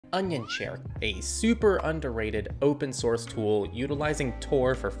OnionShare, a super underrated open source tool utilizing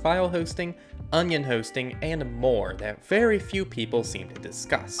Tor for file hosting, onion hosting, and more that very few people seem to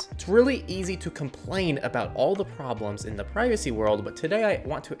discuss. It's really easy to complain about all the problems in the privacy world, but today I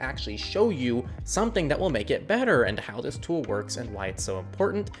want to actually show you something that will make it better and how this tool works and why it's so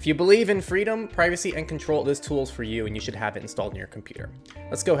important. If you believe in freedom, privacy, and control, this tool is for you and you should have it installed on your computer.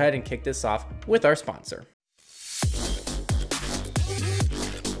 Let's go ahead and kick this off with our sponsor.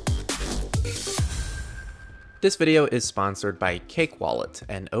 This video is sponsored by Cake Wallet,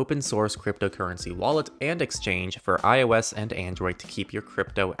 an open source cryptocurrency wallet and exchange for iOS and Android to keep your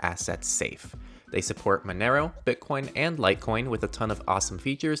crypto assets safe. They support Monero, Bitcoin, and Litecoin with a ton of awesome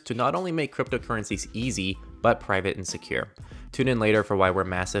features to not only make cryptocurrencies easy, but private and secure. Tune in later for why we're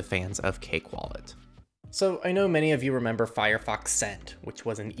massive fans of Cake Wallet. So I know many of you remember Firefox Send, which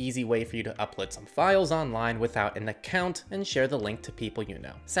was an easy way for you to upload some files online without an account and share the link to people you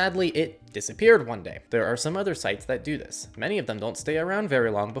know. Sadly, it disappeared one day. There are some other sites that do this. Many of them don't stay around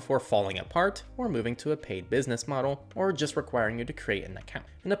very long before falling apart or moving to a paid business model or just requiring you to create an account.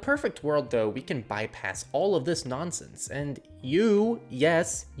 In a perfect world though, we can bypass all of this nonsense and you,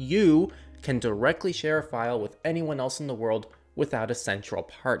 yes, you, can directly share a file with anyone else in the world without a central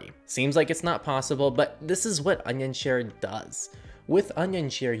party. Seems like it's not possible, but this is what OnionShare does. With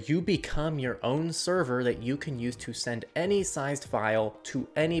OnionShare, you become your own server that you can use to send any sized file to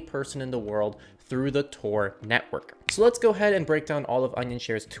any person in the world through the Tor network. So let's go ahead and break down all of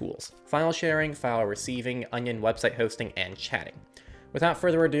OnionShare's tools: file sharing, file receiving, Onion website hosting, and chatting. Without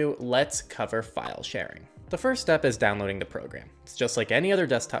further ado, let's cover file sharing. The first step is downloading the program. It's just like any other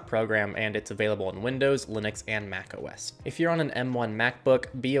desktop program and it's available in Windows, Linux, and Mac OS. If you're on an M1 MacBook,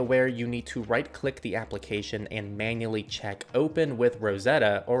 be aware you need to right-click the application and manually check Open with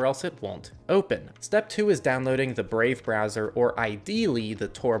Rosetta or else it won't open. Step 2 is downloading the Brave browser or ideally the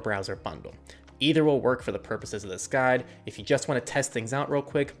Tor browser bundle. Either will work for the purposes of this guide. If you just want to test things out real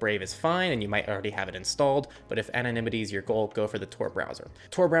quick, Brave is fine and you might already have it installed, but if anonymity is your goal, go for the Tor browser.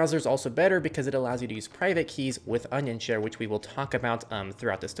 Tor browser is also better because it allows you to use private keys with OnionShare, which we will talk about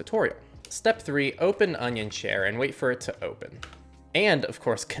throughout this tutorial. Step 3, open OnionShare and wait for it to open. And of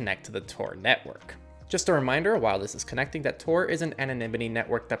course, connect to the Tor network. Just a reminder, while this is connecting, that Tor is an anonymity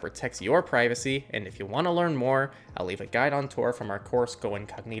network that protects your privacy, and if you want to learn more, I'll leave a guide on Tor from our course Go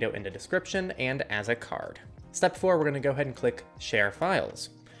Incognito in the description and as a card. Step 4, we're going to go ahead and click Share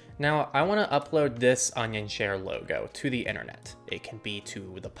Files. Now, I want to upload this OnionShare logo to the internet. It can be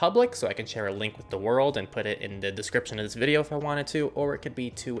to the public, so I can share a link with the world and put it in the description of this video if I wanted to, or it could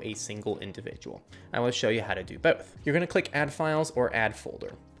be to a single individual. I will show you how to do both. You're going to click Add Files or Add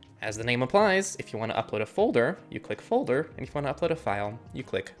Folder. As the name applies, if you want to upload a folder, you click Folder, and if you want to upload a file, you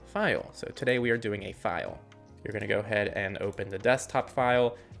click File. So today we are doing a file. You're going to go ahead and open the desktop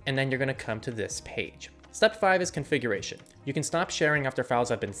file, and then you're going to come to this page. Step 5 is configuration. You can stop sharing after files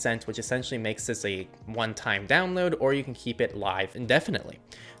have been sent, which essentially makes this a one-time download, or you can keep it live indefinitely.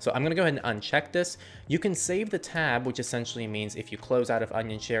 So I'm gonna go ahead and uncheck this. You can save the tab, which essentially means if you close out of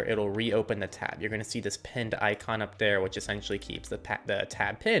OnionShare, it'll reopen the tab. You're gonna see this pinned icon up there, which essentially keeps the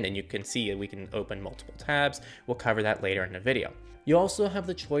tab pinned, and you can see we can open multiple tabs. We'll cover that later in the video. You also have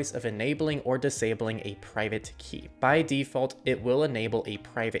the choice of enabling or disabling a private key. By default, it will enable a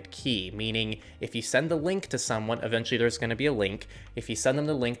private key, meaning if you send the link to someone, eventually there's going to be a link. If you send them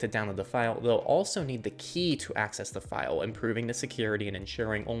the link to download the file, they'll also need the key to access the file, improving the security and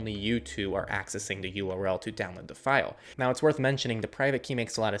ensuring only you two are accessing the URL to download the file. Now, it's worth mentioning the private key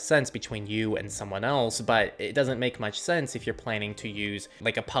makes a lot of sense between you and someone else, but it doesn't make much sense if you're planning to use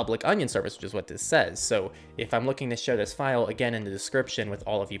like a public Onion service, which is what this says. So if I'm looking to share this file, again, in the description with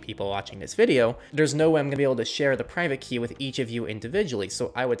all of you people watching this video, there's no way I'm gonna be able to share the private key with each of you individually,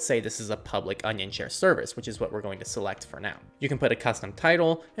 so I would say this is a public OnionShare service, which is what we're going to select for now. You can put a custom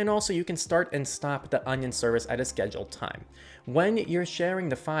title, and also you can start and stop the Onion service at a scheduled time. When you're sharing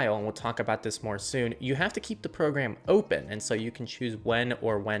the file, and we'll talk about this more soon, you have to keep the program open, and so you can choose when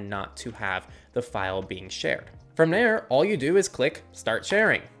or when not to have the file being shared. From there, all you do is click Start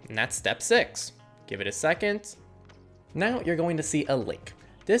Sharing, and that's step 6. Give it a second. Now you're going to see a link.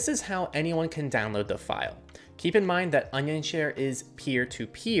 This is how anyone can download the file. Keep in mind that OnionShare is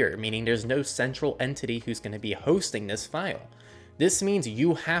peer-to-peer, meaning there's no central entity who's going to be hosting this file. This means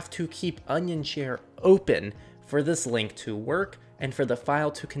you have to keep OnionShare open for this link to work and for the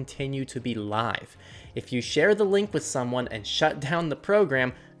file to continue to be live. If you share the link with someone and shut down the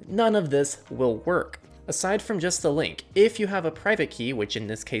program, none of this will work. Aside from just the link, if you have a private key, which in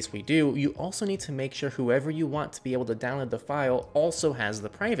this case we do, you also need to make sure whoever you want to be able to download the file also has the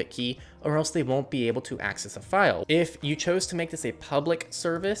private key, or else they won't be able to access a file. If you chose to make this a public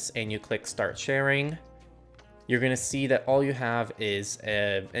service and you click start sharing, you're going to see that all you have is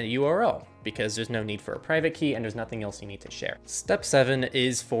a URL because there's no need for a private key and there's nothing else you need to share. Step 7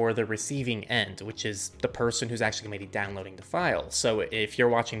 is for the receiving end, which is the person who's actually going to be downloading the file. So if you're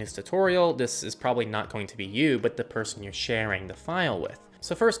watching this tutorial, this is probably not going to be you, but the person you're sharing the file with.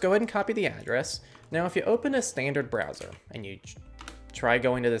 So first, go ahead and copy the address. Now, if you open a standard browser and you try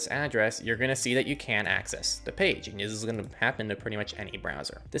going to this address, you're going to see that you can access the page, and this is going to happen to pretty much any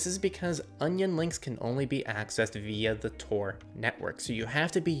browser. This is because Onion links can only be accessed via the Tor network, so you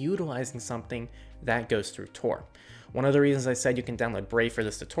have to be utilizing something that goes through Tor. One of the reasons I said you can download Brave for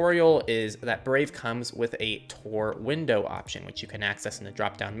this tutorial is that Brave comes with a Tor window option, which you can access in the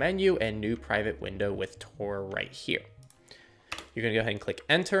drop-down menu, and new private window with Tor right here. You're going to go ahead and click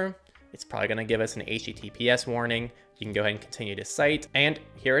enter. It's probably going to give us an HTTPS warning. You can go ahead and continue to site, and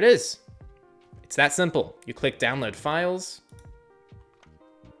here it is. It's that simple. You click download files,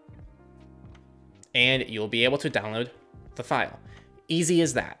 and you'll be able to download the file. Easy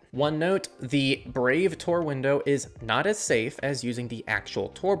as that. One note, the Brave Tor window is not as safe as using the actual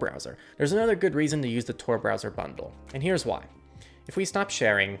Tor browser. There's another good reason to use the Tor browser bundle, and here's why. If we stop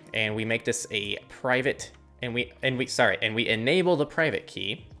sharing and we make this a private, and we enable the private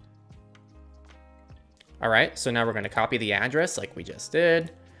key. All right, so now we're going to copy the address like we just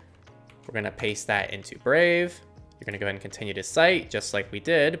did. We're going to paste that into Brave. You're going to go ahead and continue to site just like we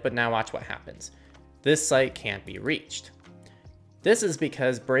did, but now watch what happens. This site can't be reached. This is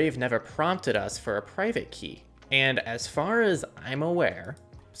because Brave never prompted us for a private key. And as far as I'm aware,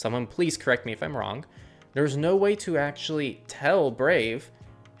 someone please correct me if I'm wrong, there's no way to actually tell Brave,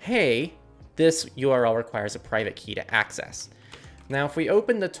 hey, this URL requires a private key to access. Now, if we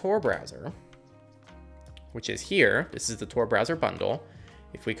open the Tor browser, which is here, this is the Tor browser bundle.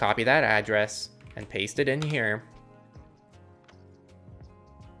 If we copy that address and paste it in here,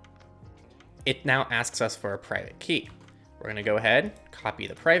 it now asks us for a private key. We're gonna go ahead, copy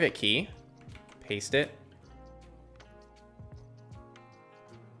the private key, paste it,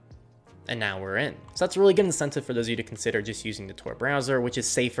 and now we're in. So that's a really good incentive for those of you to consider just using the Tor browser, which is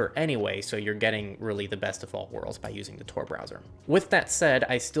safer anyway, so you're getting really the best of all worlds by using the Tor browser. With that said,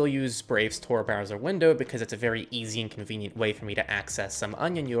 I still use Brave's Tor browser window because it's a very easy and convenient way for me to access some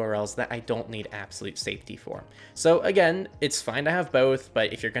Onion URLs that I don't need absolute safety for. So again, it's fine to have both,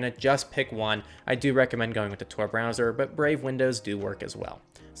 but if you're gonna just pick one, I do recommend going with the Tor browser, but Brave windows do work as well,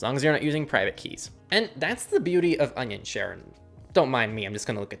 as long as you're not using private keys. And that's the beauty of OnionShare. Don't mind me, I'm just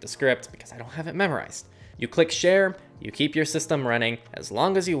gonna look at the script because I don't have it memorized. You click share, you keep your system running as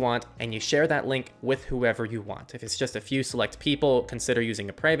long as you want, and you share that link with whoever you want. If it's just a few select people, consider using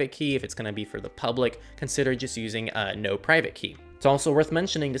a private key. If it's gonna be for the public, consider just using no private key. It's also worth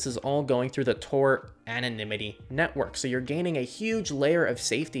mentioning this is all going through the Tor anonymity network, so you're gaining a huge layer of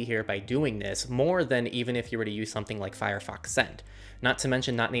safety here by doing this, more than even if you were to use something like Firefox Send. Not to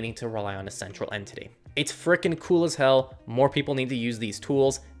mention not needing to rely on a central entity. It's freaking cool as hell. More people need to use these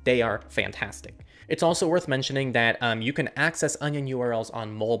tools. They are fantastic. It's also worth mentioning that you can access Onion URLs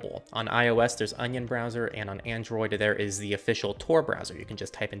on mobile. On iOS, there's Onion browser, and on Android, there is the official Tor browser. You can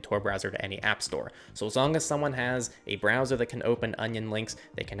just type in Tor browser to any app store. So as long as someone has a browser that can open Onion links,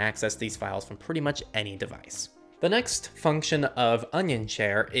 they can access these files from pretty much any device. The next function of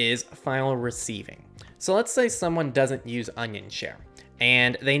OnionShare is file receiving. So let's say someone doesn't use OnionShare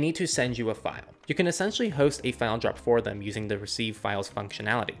and they need to send you a file. You can essentially host a file drop for them using the receive files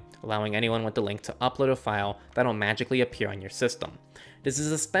functionality, allowing anyone with the link to upload a file that'll magically appear on your system. This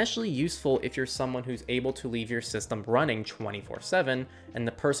is especially useful if you're someone who's able to leave your system running 24/7 and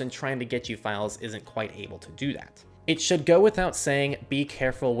the person trying to get you files isn't quite able to do that. It should go without saying, be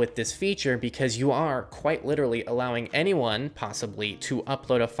careful with this feature because you are quite literally allowing anyone, possibly, to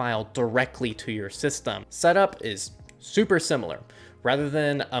upload a file directly to your system. Setup is super similar. Rather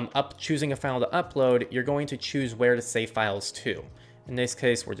than choosing a file to upload, you're going to choose where to save files to. In this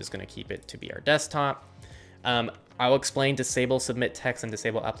case, we're just going to keep it to be our desktop. I'll explain disable submit text and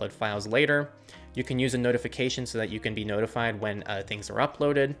disable upload files later. You can use a notification so that you can be notified when things are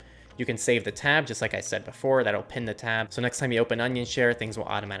uploaded. You can save the tab, just like I said before, that'll pin the tab. So next time you open OnionShare, things will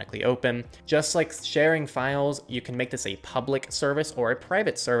automatically open. Just like sharing files, you can make this a public service or a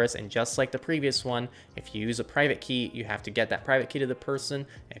private service. And just like the previous one, if you use a private key, you have to get that private key to the person.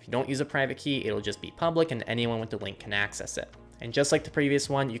 If you don't use a private key, it'll just be public and anyone with the link can access it. And just like the previous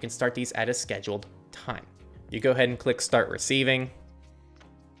one, you can start these at a scheduled time. You go ahead and click start receiving.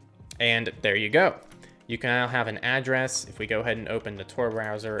 And there you go. You can now have an address. If we go ahead and open the Tor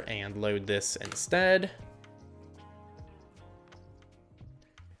browser and load this instead,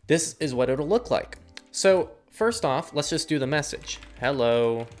 this is what it'll look like. So first off, let's just do the message.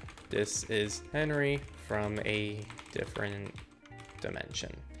 Hello, this is Henry from a different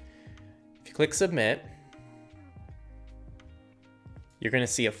dimension. If you click submit, you're gonna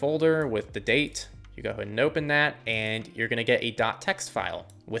see a folder with the date. You go ahead and open that, and you're gonna get a .text file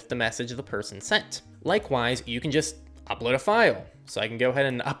with the message the person sent. Likewise, you can just upload a file. So I can go ahead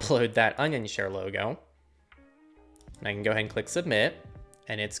and upload that OnionShare logo. And I can go ahead and click submit,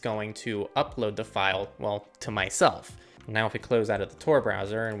 and it's going to upload the file, well, to myself. Now if we close out of the Tor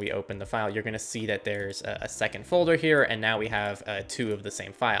browser and we open the file, you're gonna see that there's a second folder here, and now we have two of the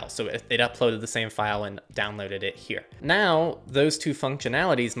same file. So it uploaded the same file and downloaded it here. Now, those two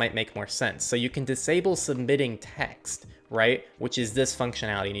functionalities might make more sense. So you can disable submitting text, right? Which is this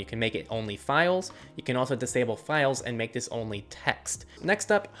functionality, and you can make it only files. You can also disable files and make this only text.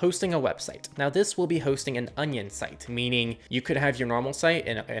 Next up, hosting a website. Now this will be hosting an Onion site, meaning you could have your normal site.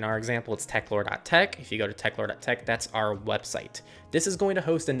 In our example, it's techlore.tech. If you go to techlore.tech, that's our website. This is going to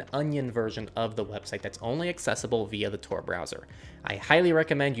host an Onion version of the website that's only accessible via the Tor browser. I highly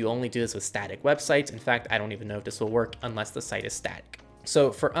recommend you only do this with static websites. In fact, I don't even know if this will work unless the site is static.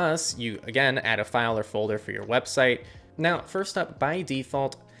 So for us, you again add a file or folder for your website. Now, first up, by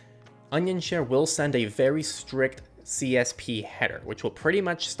default, OnionShare will send a very strict CSP header, which will pretty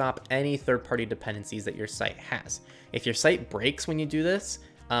much stop any third-party dependencies that your site has. If your site breaks when you do this,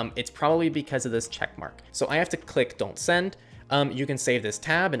 it's probably because of this check mark. So I have to click Don't Send. You can save this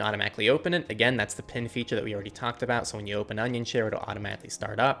tab and automatically open it. Again, that's the pin feature that we already talked about. So when you open OnionShare, it'll automatically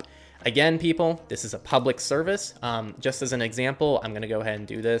start up. Again, people, this is a public service. Just as an example, I'm gonna go ahead and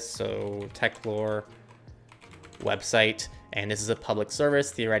do this. So Techlore website, and this is a public service.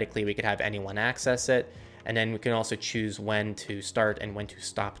 Theoretically, we could have anyone access it, and then we can also choose when to start and when to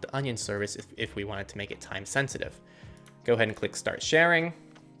stop the Onion service if we wanted to make it time sensitive. Go ahead and click Start Sharing.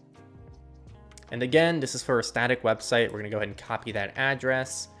 And again, this is for a static website. We're gonna go ahead and copy that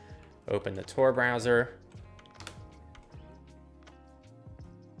address, open the Tor browser,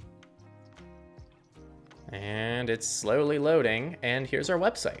 and it's slowly loading, and here's our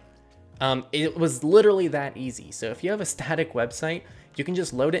website. It was literally that easy. So if you have a static website, you can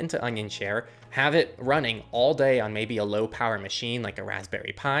just load it into OnionShare, have it running all day on maybe a low power machine like a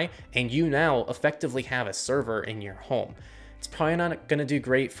Raspberry Pi, and you now effectively have a server in your home. It's probably not going to do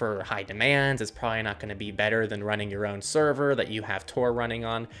great for high demands. It's probably not going to be better than running your own server that you have Tor running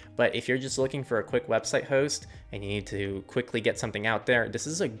on. But if you're just looking for a quick website host and you need to quickly get something out there, this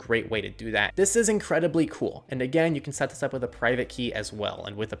is a great way to do that. This is incredibly cool. And again, you can set this up with a private key as well.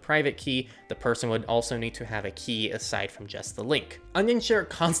 And with a private key, the person would also need to have a key aside from just the link. OnionShare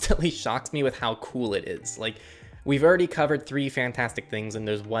constantly shocks me with how cool it is. Like, we've already covered 3 fantastic things, and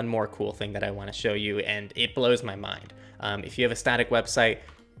there's one more cool thing that I want to show you, and it blows my mind. If you have a static website,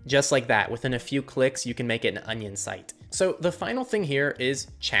 just like that, within a few clicks, you can make it an Onion site. So the final thing here is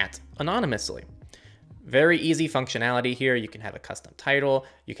chat anonymously. Very easy functionality here. You can have a custom title.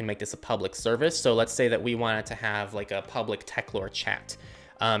 You can make this a public service. So let's say that we wanted to have like a public Techlore chat.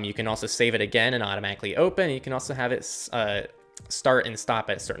 You can also save it again and automatically open. You can also have it start and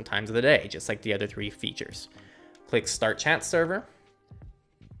stop at certain times of the day, just like the other 3 features. Click Start Chat Server.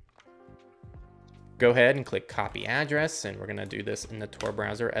 Go ahead and click Copy Address, and we're gonna do this in the Tor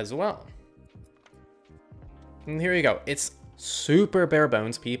browser as well. And here you go. It's super bare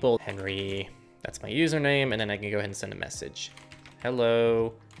bones, people. Henry, that's my username, and then I can go ahead and send a message.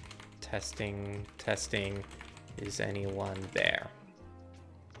 Hello, testing, testing, is anyone there?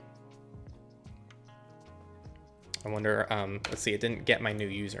 I wonder, let's see, it didn't get my new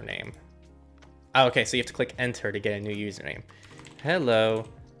username. Oh, okay, so you have to click Enter to get a new username. Hello,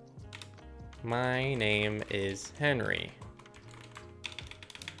 my name is Henry.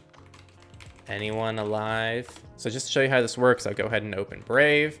 Anyone alive? So just to show you how this works, I'll go ahead and open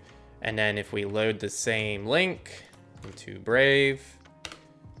Brave. And then if we load the same link into Brave,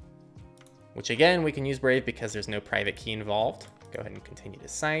 which again, we can use Brave because there's no private key involved. Go ahead and continue the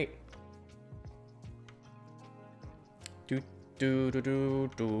site.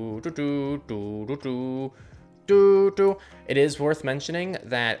 It is worth mentioning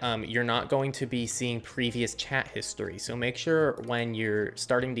that you're not going to be seeing previous chat history. So make sure when you're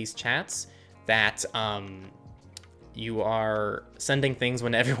starting these chats that you are sending things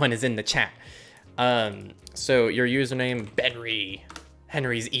when everyone is in the chat. So your username, Benry,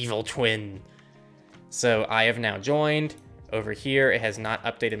 Henry's evil twin. So I have now joined. Over here, it has not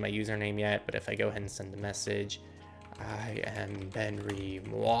updated my username yet, but if I go ahead and send a message, I am Benry.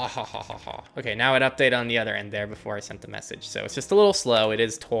 Okay, now it updated on the other end there before I sent the message. So it's just a little slow. It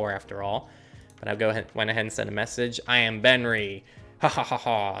is Tor after all. But I went ahead and sent a message. I am Benry. Ha ha ha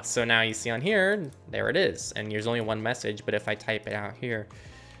ha. So now you see on here, there it is. And there's only one message, but if I type it out here,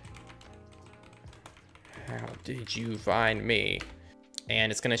 how did you find me? And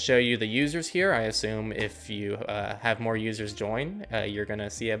it's going to show you the users here. I assume if you have more users join, you're going to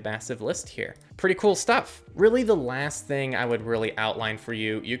see a massive list here. Pretty cool stuff. Really, the last thing I would really outline for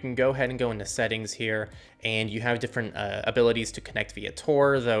you, you can go ahead and go into settings here, and you have different abilities to connect via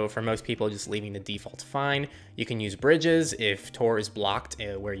Tor, though for most people, just leaving the default fine. You can use bridges if Tor is blocked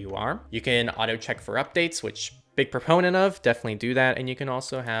where you are. You can auto check for updates, which big proponent of, definitely do that. And you can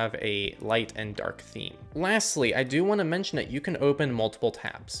also have a light and dark theme. Lastly, I do want to mention that you can open multiple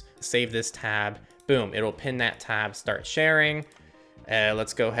tabs. Save this tab, boom, it'll pin that tab, start sharing.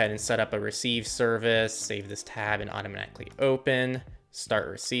 Let's go ahead and set up a receive service, save this tab and automatically open, start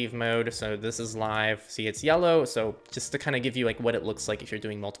receive mode. So this is live, see it's yellow. So just to kind of give you like what it looks like if you're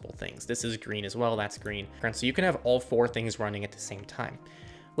doing multiple things. This is green as well, that's green. So you can have all four things running at the same time.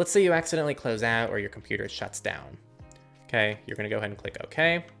 Let's say you accidentally close out or your computer shuts down. Okay, you're gonna go ahead and click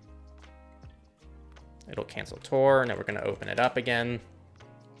OK. It'll cancel Tor. Now we're gonna open it up again.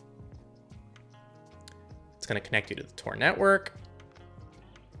 It's gonna connect you to the Tor network.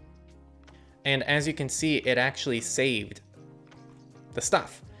 And as you can see, it actually saved the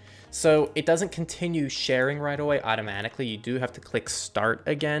stuff. So it doesn't continue sharing right away automatically. You do have to click start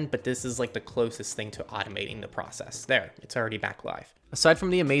again, but this is like the closest thing to automating the process. There, it's already back live. Aside from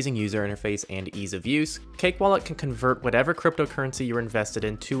the amazing user interface and ease of use, Cake Wallet can convert whatever cryptocurrency you're invested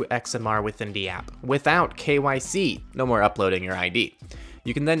in to XMR within the app, without KYC. No more uploading your ID.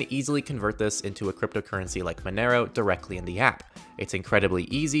 You can then easily convert this into a cryptocurrency like Monero directly in the app. It's incredibly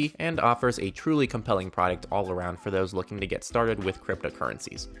easy and offers a truly compelling product all around for those looking to get started with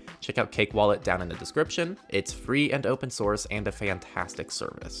cryptocurrencies. Check out Cake Wallet down in the description. It's free and open source and a fantastic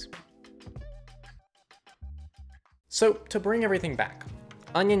service. So to bring everything back,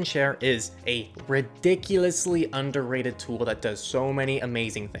 OnionShare is a ridiculously underrated tool that does so many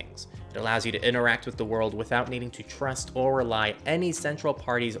amazing things. It allows you to interact with the world without needing to trust or rely any central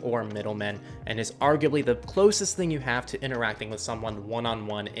parties or middlemen, and is arguably the closest thing you have to interacting with someone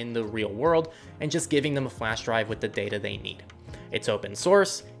one-on-one in the real world and just giving them a flash drive with the data they need. It's open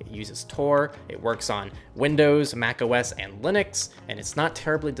source, it uses Tor, it works on Windows, macOS, and Linux, and it's not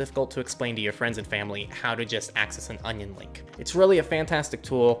terribly difficult to explain to your friends and family how to just access an Onion link. It's really a fantastic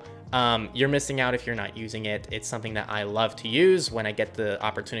tool. You're missing out if you're not using it. It's something that I love to use when I get the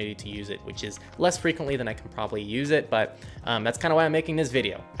opportunity to use it, which is less frequently than I can probably use it, but that's kind of why I'm making this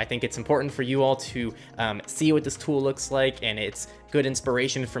video. I think it's important for you all to see what this tool looks like, and it's good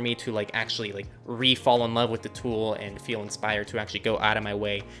inspiration for me to actually re-fall in love with the tool and feel inspired to actually go out of my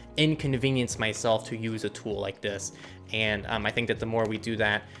way, inconvenience myself to use a tool like this. And I think that the more we do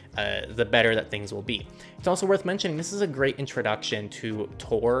that, the better that things will be. It's also worth mentioning, this is a great introduction to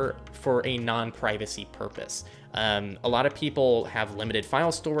Tor for a non-privacy purpose. A lot of people have limited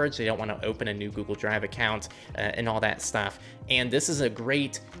file storage. They don't want to open a new Google Drive account and all that stuff. And this is a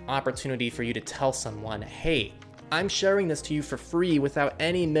great opportunity for you to tell someone, hey, I'm sharing this to you for free without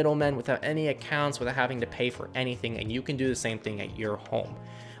any middlemen, without any accounts, without having to pay for anything, and you can do the same thing at your home.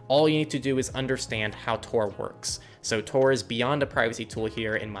 All you need to do is understand how Tor works. So Tor is beyond a privacy tool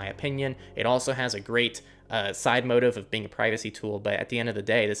here, in my opinion. It also has a great side motive of being a privacy tool, but at the end of the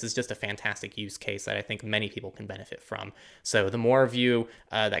day, this is just a fantastic use case that I think many people can benefit from. So the more of you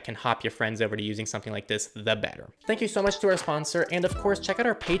that can hop your friends over to using something like this, the better. Thank you so much to our sponsor, and of course, check out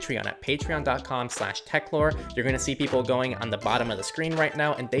our Patreon at patreon.com/Techlore. You're gonna see people going on the bottom of the screen right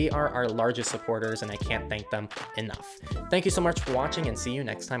now, and they are our largest supporters, and I can't thank them enough. Thank you so much for watching, and see you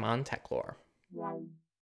next time on Techlore.